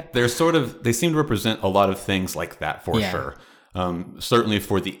 Right. They seem to represent a lot of things like that for Yeah. sure. Certainly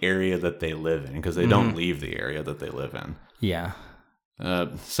for the area that they live in, because they don't leave the area that they live in. Yeah.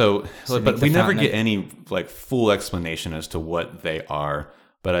 But make we the never fountain get any full explanation as to what they are.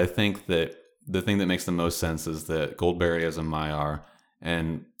 But I think that the thing that makes the most sense is that Goldberry is a Maiar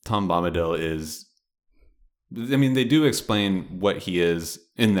and Tom Bombadil is. I mean, they do explain what he is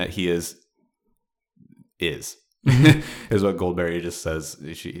in that he is is what Goldberry just says.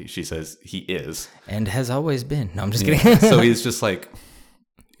 She says he is, And has always been. No, I'm just kidding. so he's just like.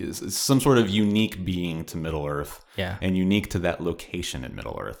 Is some sort of unique being to Middle Earth, Yeah. and unique to that location in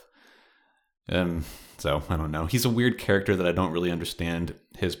Middle Earth. So I don't know. He's a weird character that I don't really understand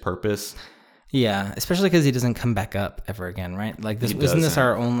his purpose. Yeah, especially because he doesn't come back up ever again, right? Like this He isn't this doesn't.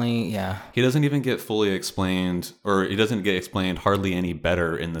 our only? Yeah. He doesn't even get fully explained, or he doesn't get explained hardly any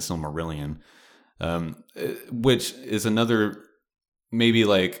better in the Silmarillion, which is another maybe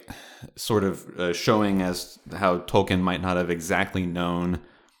like sort of showing as how Tolkien might not have exactly known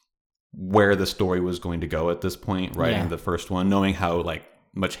where the story was going to go at this point, writing the first one, knowing how like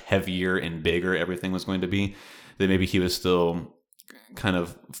much heavier and bigger everything was going to be, that maybe he was still kind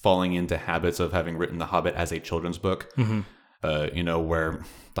of falling into habits of having written The Hobbit as a children's book, where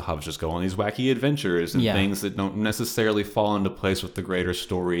the hobbits just go on these wacky adventures and things that don't necessarily fall into place with the greater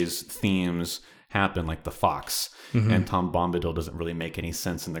story's themes happen, like the fox. And Tom Bombadil doesn't really make any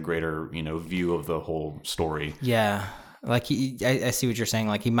sense in the greater, view of the whole story. Yeah. Like I see what you're saying.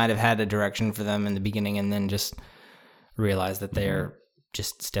 Like he might have had a direction for them in the beginning and then just realized that they're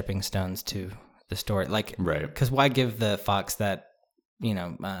just stepping stones to the story. Like, right. Because why give the fox that,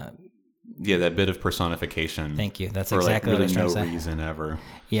 that bit of personification. Thank you. That's for exactly really what I was no trying to say. reason ever.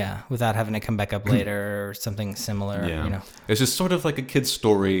 Yeah, without having to come back up later or something similar. Yeah. It's just sort of like a kid's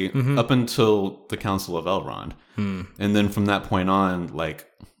story up until the Council of Elrond. And then from that point on, like,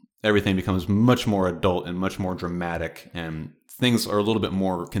 everything becomes much more adult and much more dramatic, and things are a little bit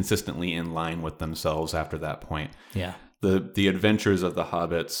more consistently in line with themselves after that point. Yeah. The adventures of the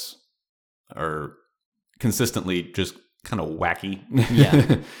hobbits are consistently just kind of wacky.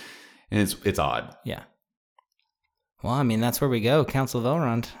 Yeah. And it's odd. Yeah. Well, I mean, that's where we go. Council of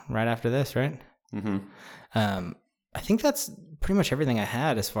Elrond right after this, right? I think that's pretty much everything I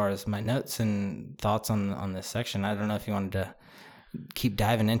had as far as my notes and thoughts on this section. I don't know if you wanted to keep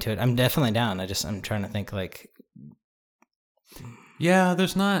diving into it. I'm definitely down. I'm trying to think like. Yeah,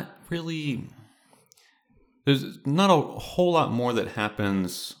 there's not a whole lot more that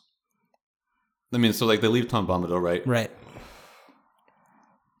happens. I mean, so like they leave Tom Bombadil, right? Right.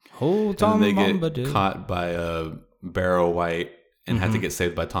 Oh, Tom and then they Bombadil. get caught by a Barrow White and have to get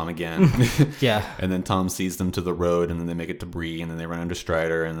saved by Tom again. Yeah. And then Tom sees them to the road, and then they make it to Bree, and then they run into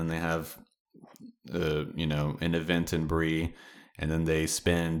Strider, and then they have, an event in Bree, and then they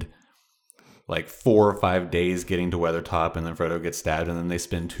spend like 4 or 5 days getting to Weathertop, and then Frodo gets stabbed, and then they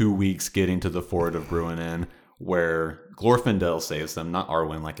spend 2 weeks getting to the Ford of Bruinen, where Glorfindel saves them, not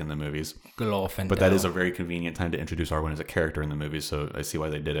Arwen like in the movies. Glorfindel. But that is a very convenient time to introduce Arwen as a character in the movies, so I see why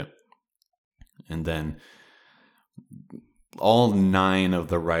they did it. And then all 9 of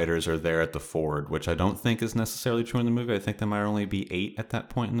the writers are there at the Ford, which I don't think is necessarily true in the movie. I think there might only be 8 at that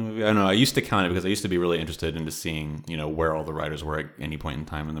point in the movie. I don't know. I used to count it because I used to be really interested into seeing, where all the writers were at any point in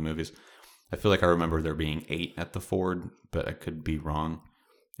time in the movies. I feel like I remember there being 8 at the Ford, but I could be wrong.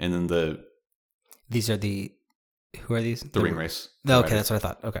 And then These are the... Who are these? The Ring Race. Okay, that's what I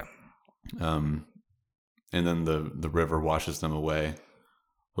thought. Okay. And then the river washes them away,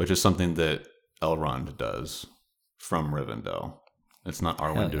 which is something that Elrond does from Rivendell. It's not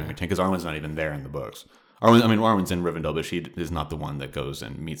Arwen doing it, because Arwen's not even there in the books. Arwen's in Rivendell, but she is not the one that goes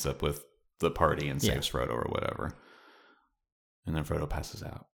and meets up with the party and saves Frodo or whatever. And then Frodo passes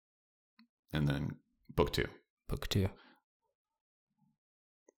out. And then book 2. Book 2.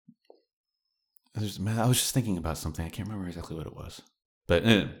 I was just thinking about something. I can't remember exactly what it was, but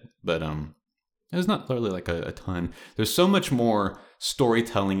there's not really like a ton. There's so much more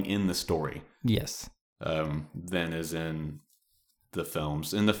storytelling in the story, yes, than is in the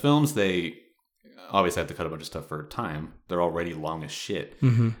films. In the films, they obviously have to cut a bunch of stuff for time. They're already long as shit.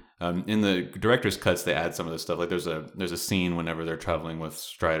 In the director's cuts, they add some of this stuff. Like there's a scene whenever they're traveling with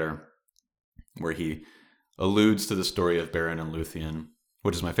Strider, where he alludes to the story of Beren and Luthien,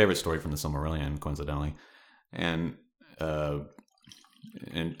 which is my favorite story from the Silmarillion, coincidentally, and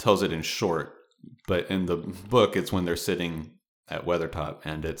tells it in short. But in the book, it's when they're sitting at Weathertop,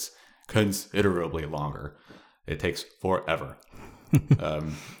 and it's considerably longer. It takes forever.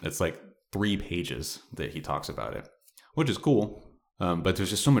 It's like 3 pages that he talks about it, which is cool. But there's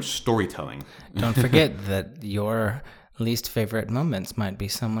just so much storytelling. Don't forget that your least favorite moments might be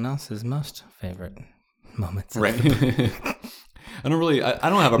someone else's most favorite moments. Right. I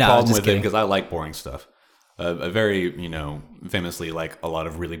don't have a problem with it because I like boring stuff. I very, famously like a lot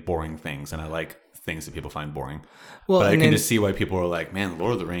of really boring things, and I like things that people find boring. Well, but I can just see why people are like, man,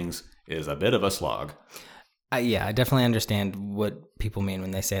 Lord of the Rings is a bit of a slog. Yeah, I definitely understand what people mean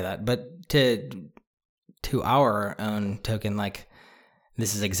when they say that. But to our own token, like,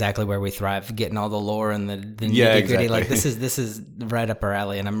 this is exactly where we thrive, getting all the lore and the nitty-gritty. Exactly. Like, this is right up our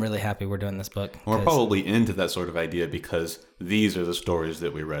alley, and I'm really happy we're doing this book. We're probably into that sort of idea because these are the stories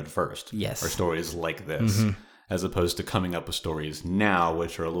that we read first. Yes. Or stories like this, as opposed to coming up with stories now,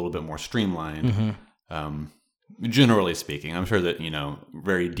 which are a little bit more streamlined. Generally speaking, I'm sure that,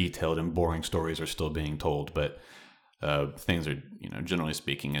 very detailed and boring stories are still being told, but things are, generally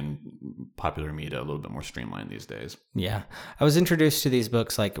speaking, in popular media, a little bit more streamlined these days. Yeah. I was introduced to these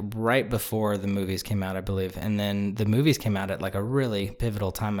books like right before the movies came out, I believe. And then the movies came out at like a really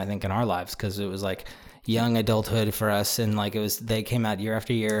pivotal time, I think, in our lives, because it was like young adulthood for us. And like they came out year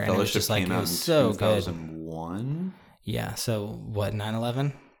after year. And it was just like, it was so good. 2001? Yeah. So what,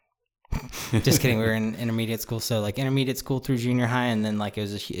 9/11? Just kidding. We were in intermediate school, so like intermediate school through junior high, and then like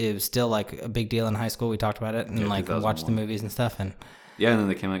it was still like a big deal in high school. We talked about it and like watched the movies and stuff, and and then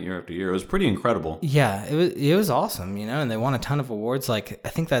they came out year after year. It was pretty incredible. Yeah, it was awesome, and they won a ton of awards. Like I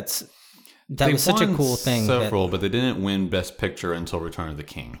think that was such a cool thing. Several, but they didn't win Best Picture until Return of the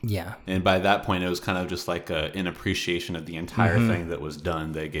King. Yeah, and by that point, it was kind of just like an appreciation of the entire thing that was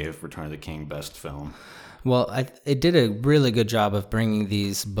done. They gave Return of the King Best Film. Well, it did a really good job of bringing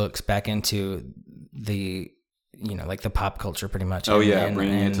these books back into the, like the pop culture pretty much. Bringing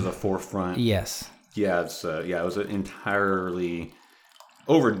it to the forefront. Yes. Yeah, it was an entirely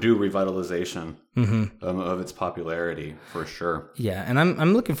overdue revitalization of its popularity for sure. Yeah, and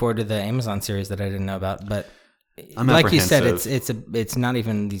I'm looking forward to the Amazon series that I didn't know about, but like you said, it's not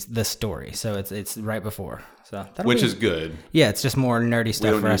even the story, so it's right before. So which is good. Yeah, it's just more nerdy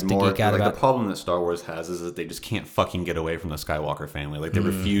stuff for us to geek out about. The problem that Star Wars has is that they just can't fucking get away from the Skywalker family. Like they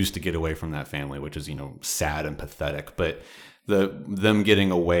refuse to get away from that family, which is sad and pathetic. But them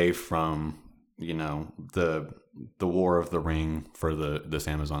getting away from the War of the Ring for this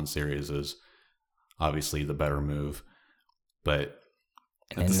Amazon series is obviously the better move, but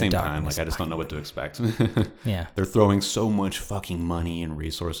at the same time, like I just don't know what to expect. Yeah, they're throwing so much fucking money and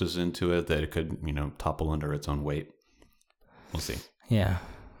resources into it that it could, topple under its own weight. We'll see. Yeah,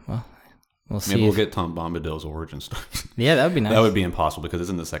 well, we'll see. Maybe we'll get Tom Bombadil's origin story. Yeah, that would be nice. That would be impossible because it's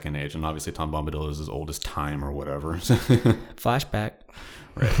in the Second Age, and obviously Tom Bombadil is as old as time or whatever. Flashback.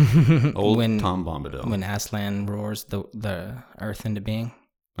 Right. Old Tom Bombadil. When Aslan roars the earth into being.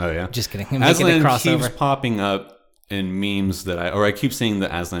 Oh yeah. Just kidding. Aslan keeps popping up in memes that I keep seeing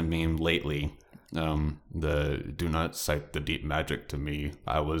the Aslan meme lately. The "do not cite the deep magic to me.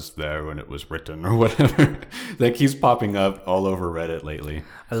 I was there when it was written" or whatever. That keeps popping up all over Reddit lately.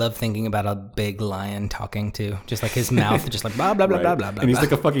 I love thinking about a big lion talking too, just like his mouth, just like blah blah blah blah blah blah. And he's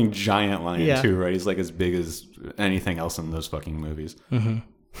like a fucking giant lion too, right? He's like as big as anything else in those fucking movies.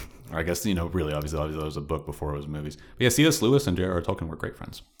 Or I guess really obviously it was a book before it was movies. But yeah, C.S. Lewis and J.R.R. Tolkien were great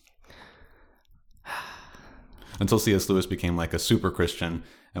friends. Until C.S. Lewis became like a super Christian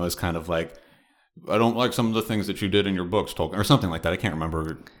and was kind of like, I don't like some of the things that you did in your books, Tolkien, or something like that. I can't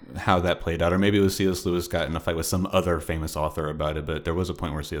remember how that played out. Or maybe it was C.S. Lewis got in a fight with some other famous author about it, but there was a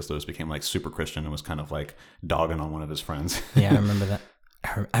point where C.S. Lewis became like super Christian and was kind of like dogging on one of his friends. Yeah, I remember that.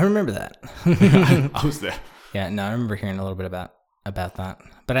 I remember that. I was there. Yeah, no, I remember hearing a little bit about that.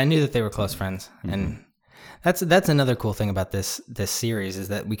 But I knew that they were close friends. And that's another cool thing about this series is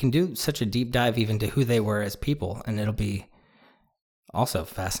that we can do such a deep dive even to who they were as people, and it'll be also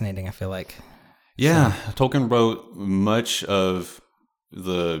fascinating, I feel like. Yeah, so. Tolkien wrote much of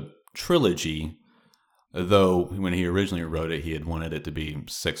the trilogy, though when he originally wrote it, he had wanted it to be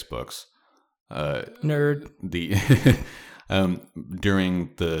 6 books. Nerd. During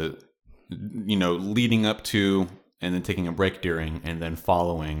the, leading up to and then taking a break during and then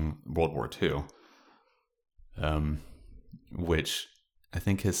following World War II. Which I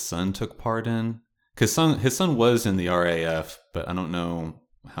think his son took part in. Because his son was in the RAF, but I don't know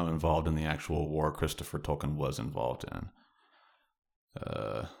how involved in the actual war Christopher Tolkien was involved in.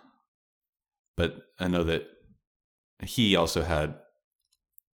 But I know that he also had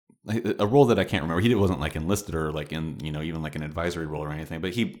a role that I can't remember. He wasn't like enlisted or like in, even like an advisory role or anything,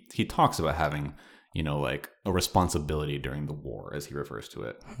 but he talks about having, like a responsibility during the war, as he refers to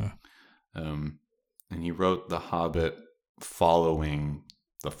it. And he wrote The Hobbit following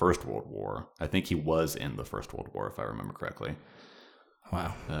the First World War. I think he was in the First World War, if I remember correctly.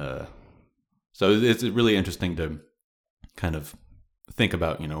 Wow. So it's really interesting to kind of think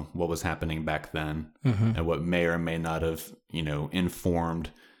about, what was happening back then and what may or may not have,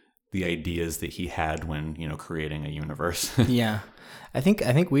 informed the ideas that he had when, creating a universe. Yeah. I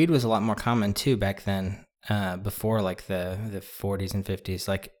think weed was a lot more common too back then, before like the 40s and 50s.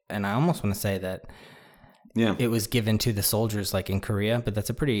 Like, and I almost want to say that it was given to the soldiers like in Korea, but that's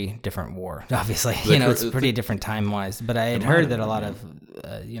a pretty different war, obviously. It's pretty different time-wise. But I had heard that a lot of,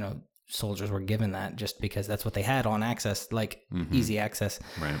 soldiers were given that just because that's what they had on access, like easy access.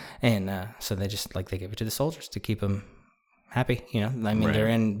 Right. And so they just like they give it to the soldiers to keep them happy. I mean, they're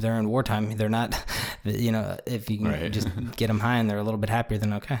in wartime. They're not, if you can just get them high and they're a little bit happier,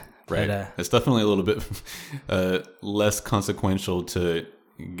 then okay. Right. But, it's definitely a little bit less consequential to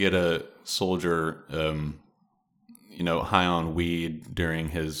get a soldier, high on weed during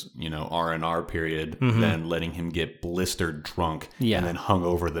his, R&R period, then letting him get blistered drunk and then hung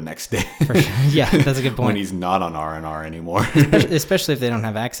over the next day. For sure. Yeah, that's a good point. When he's not on R&R anymore. Especially if they don't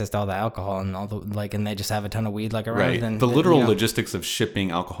have access to all the alcohol and all the and they just have a ton of weed around. Right. Then The literal logistics of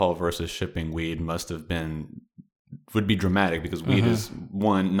shipping alcohol versus shipping weed would be dramatic, because weed is,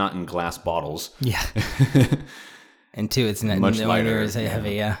 one, not in glass bottles. Yeah. And two, it's not much lighter as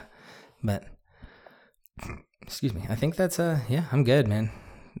heavy. Yeah. But excuse me. I think that's I'm good, man.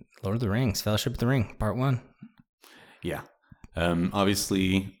 Lord of the Rings, Fellowship of the Ring, Part 1. Yeah.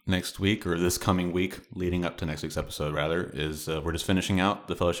 Obviously, next week, or this coming week, leading up to next week's episode, rather, is we're just finishing out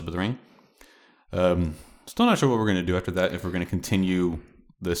the Fellowship of the Ring. Still not sure what we're going to do after that, if we're going to continue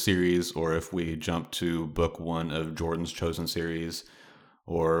the series, or if we jump to book 1 of Jordan's chosen series,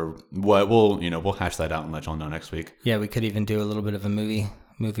 or what. We'll hash that out and let y'all know next week. Yeah, we could even do a little bit of a movie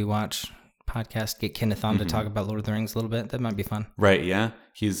watch podcast, get Kenneth on to talk about Lord of the Rings a little bit. That might be fun. Right, yeah.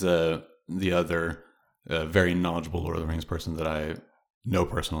 He's the other very knowledgeable Lord of the Rings person that I know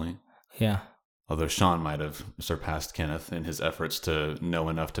personally. Yeah. Although Sean might have surpassed Kenneth in his efforts to know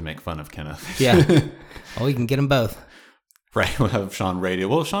enough to make fun of Kenneth. Yeah. Oh, we can get them both. Right, we'll have Sean radio.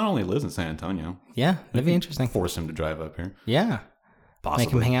 Well, Sean only lives in San Antonio. Yeah, that'd be interesting. Force him to drive up here. Yeah. Possibly.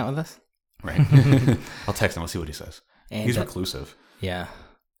 Make him hang out with us. Right. I'll text him. I'll see what he says. And he's reclusive. Yeah.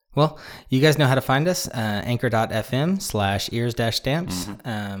 Well, you guys know how to find us. Anchor.fm/ears-stamps.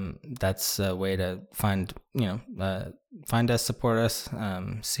 That's a way to find us, support us,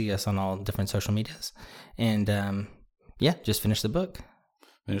 see us on all different social medias. And just finish the book.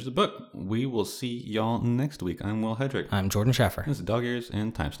 Finish the book. We will see y'all next week. I'm Will Hedrick. I'm Jordan Schaffer. This is Dog Ears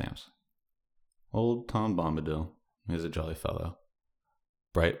and Timestamps. Old Tom Bombadil is a jolly fellow.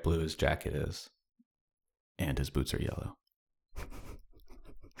 Bright blue his jacket is. And his boots are yellow.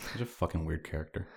 He's a fucking weird character.